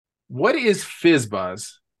What is Fizz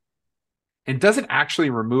Buzz, and does it actually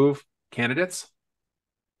remove candidates?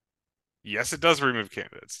 Yes, it does remove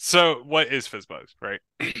candidates. So what is FizzBuzz, right?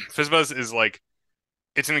 FizzBuzz is like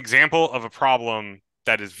it's an example of a problem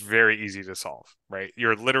that is very easy to solve, right?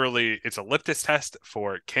 You're literally it's a litmus test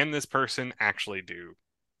for can this person actually do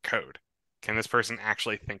code? Can this person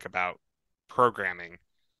actually think about programming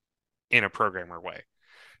in a programmer way?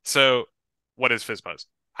 So what is FizzBuzz?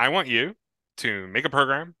 I want you to make a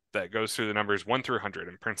program that goes through the numbers 1 through 100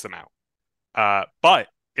 and prints them out. But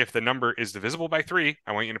if the number is divisible by 3,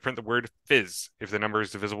 I want you to print the word fizz. If the number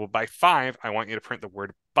is divisible by 5, I want you to print the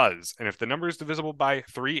word buzz. And if the number is divisible by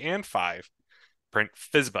 3 and 5, print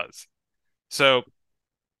fizz buzz. So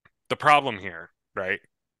the problem here, right?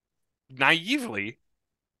 Naively,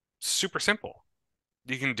 super simple.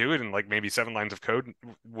 You can do it in like maybe 7 lines of code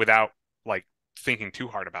without like thinking too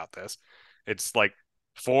hard about this. It's like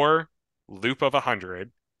for loop of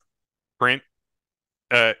 100, print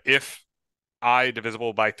if I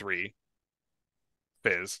divisible by 3,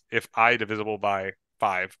 fizz. If I divisible by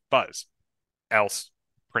 5, buzz. Else,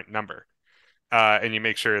 print number. And you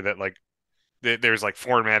make sure that like there's like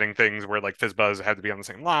formatting things where like fizz buzz had to be on the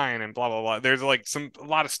same line and blah blah blah. There's like a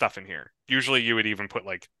lot of stuff in here. Usually you would even put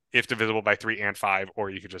like if divisible by 3 and 5,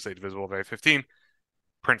 or you could just say divisible by 15,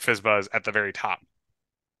 print fizz buzz at the very top.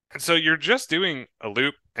 And so you're just doing a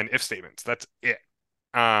loop and if statements. That's it.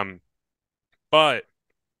 Um, but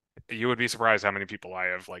you would be surprised how many people I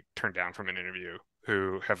have like turned down from an interview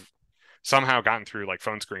who have somehow gotten through like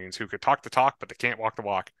phone screens, who could talk the talk but they can't walk the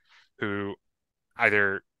walk, who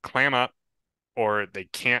either clam up or they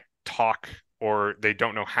can't talk or they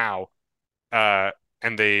don't know how,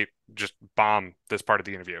 and they just bomb this part of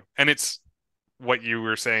the interview. And it's what you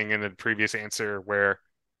were saying in the previous answer, where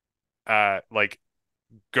like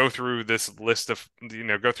go through this list of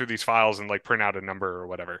go through these files and like print out a number or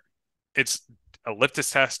whatever. It's a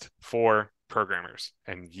litmus test for programmers,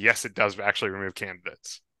 and yes, it does actually remove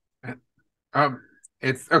candidates. Um,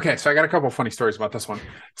 it's okay. So I got a couple of funny stories about this one.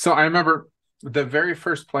 So I remember the very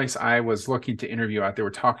first place I was looking to interview at, they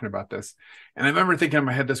were talking about this, and I remember thinking in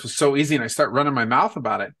my head, this was so easy, and I start running my mouth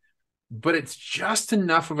about it. But it's just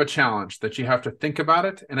enough of a challenge that you have to think about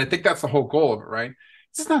it, and I think that's the whole goal of it, right?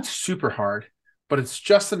 It's not super hard, but it's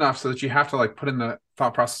just enough so that you have to like put in the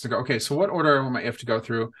thought process to go, okay, so what order I want my if to go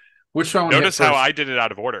through? Which do I want to hit Notice how first? I did it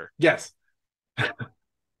out of order. Yes,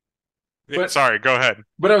 but Sorry, go ahead.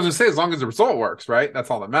 I was gonna say, as long as the result works, right? That's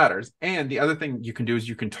all that matters. And the other thing you can do is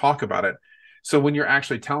you can talk about it. So when you're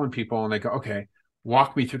actually telling people and they go, okay,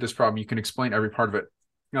 walk me through this problem, you can explain every part of it.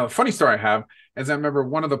 Now, the funny story I have is I remember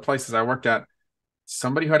one of the places I worked at,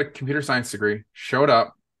 somebody who had a computer science degree showed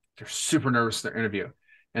up. They're super nervous in their interview.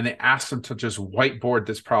 And they asked him to just whiteboard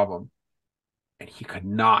this problem. And he could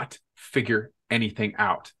not figure anything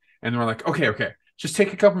out. And we're like, okay, just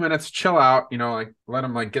take a couple minutes, chill out, like let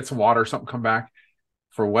him like get some water or something, come back.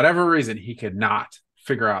 For whatever reason, he could not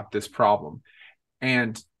figure out this problem.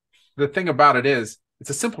 And the thing about it is,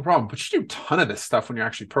 it's a simple problem, but you do a ton of this stuff when you're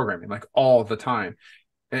actually programming, like all the time.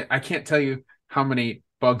 I can't tell you how many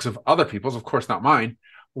bugs of other people's, of course not mine,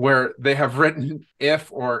 where they have written if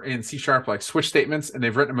or in C# like switch statements, and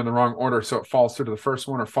they've written them in the wrong order, so it falls through to the first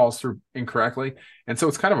one or falls through incorrectly. And so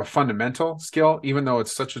it's kind of a fundamental skill, even though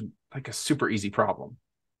it's such a super easy problem.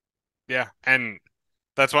 Yeah, and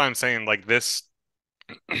that's why I'm saying like this.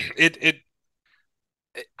 It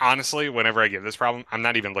honestly, whenever I give this problem, I'm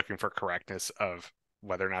not even looking for correctness of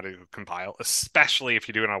whether or not it will compile, especially if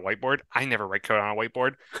you do it on a whiteboard. I never write code on a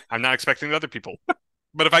whiteboard. I'm not expecting other people.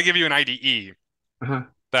 But if I give you an IDE Uh-huh.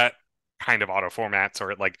 that kind of auto formats,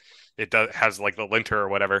 or it does has like the linter or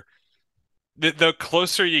whatever, the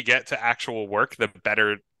closer you get to actual work, the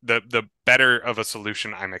better of a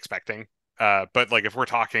solution I'm expecting. But like if we're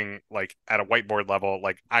talking like at a whiteboard level,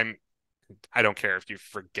 like I don't care if you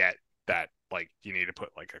forget that like you need to put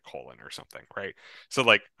like a colon or something, right? So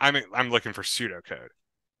like I'm looking for pseudocode.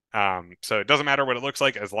 So it doesn't matter what it looks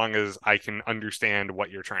like as long as I can understand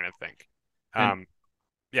what you're trying to think. And Um,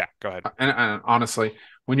 yeah, go ahead. and honestly,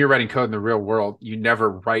 when you're writing code in the real world, you never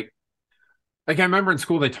write. Like I remember in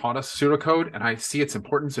school they taught us pseudocode, and I see its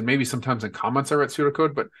importance. And maybe sometimes in comments I write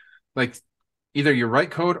pseudocode, but like either you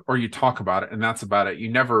write code or you talk about it, and that's about it. You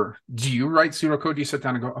never do you write pseudocode? Do you sit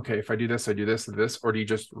down and go, okay, if I do this, I do this, and this, or do you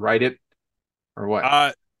just write it, or what?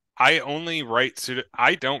 Uh, I only write pseudo.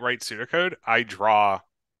 I don't write pseudocode. I draw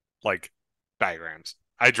like diagrams.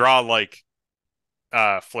 I draw like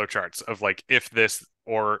flowcharts of like if this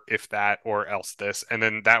or if that or else this, and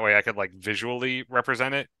then that way I could like visually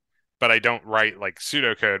represent it. But I don't write like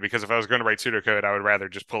pseudocode, because if I was going to write pseudocode, I would rather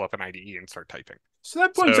just pull up an IDE and start typing. So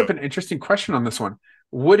that brings So up an interesting question on this one.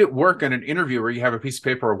 would it work in an interview where you have a piece of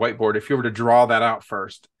paper or whiteboard if you were to draw that out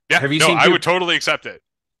first? Yeah, Have you no, seen I people? would totally accept it.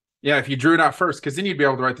 Yeah, if you drew it out first, because then you'd be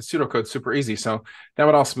able to write the pseudocode super easy. So that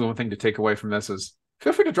would also be one thing to take away from this is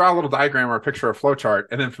feel free to draw a little diagram or a picture or a flow chart,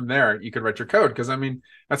 and then from there you could write your code. Because I mean,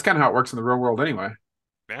 that's kind of how it works in the real world anyway.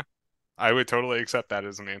 Yeah, I would totally accept that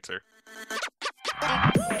as an answer.